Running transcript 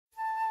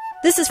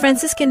This is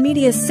Franciscan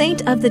Media's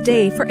Saint of the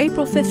Day for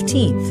April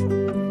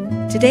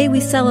 15th. Today we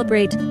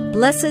celebrate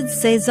Blessed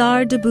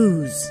César de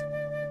Buz.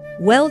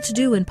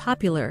 Well-to-do and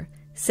popular,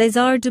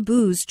 César de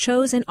Buz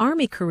chose an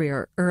army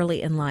career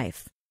early in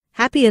life.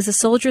 Happy as a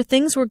soldier,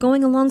 things were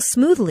going along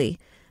smoothly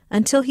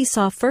until he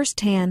saw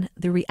firsthand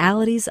the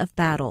realities of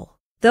battle.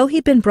 Though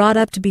he'd been brought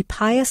up to be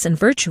pious and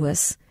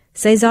virtuous,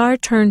 César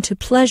turned to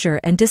pleasure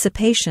and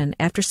dissipation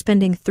after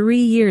spending 3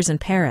 years in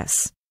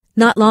Paris.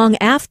 Not long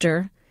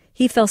after,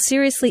 he fell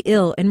seriously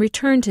ill and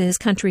returned to his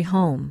country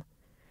home.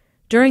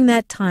 During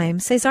that time,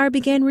 César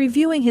began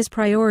reviewing his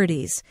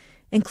priorities,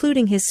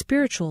 including his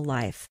spiritual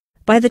life.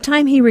 By the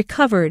time he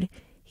recovered,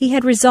 he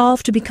had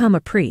resolved to become a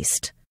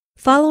priest.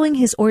 Following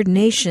his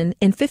ordination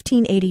in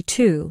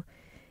 1582,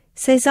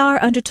 César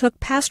undertook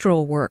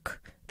pastoral work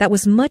that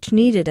was much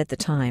needed at the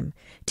time,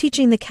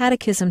 teaching the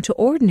catechism to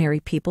ordinary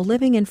people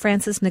living in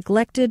France's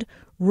neglected,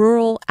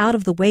 rural,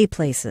 out-of-the-way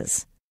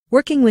places.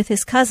 Working with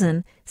his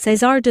cousin,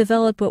 César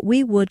developed what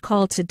we would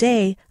call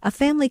today a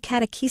family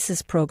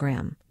catechesis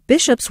program.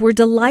 Bishops were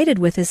delighted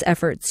with his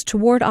efforts to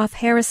ward off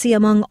heresy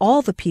among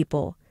all the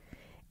people,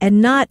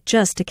 and not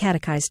just to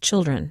catechize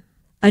children.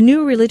 A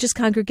new religious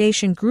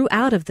congregation grew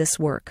out of this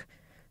work,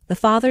 the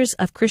Fathers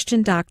of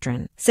Christian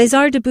Doctrine.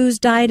 César de Buz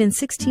died in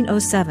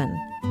 1607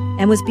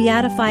 and was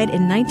beatified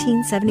in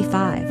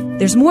 1975.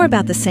 There's more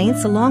about the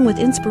saints along with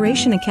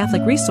inspiration and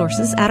Catholic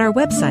resources at our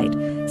website,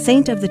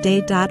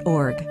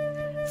 saintoftheday.org.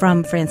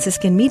 From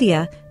Franciscan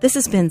Media, this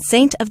has been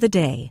Saint of the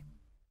Day.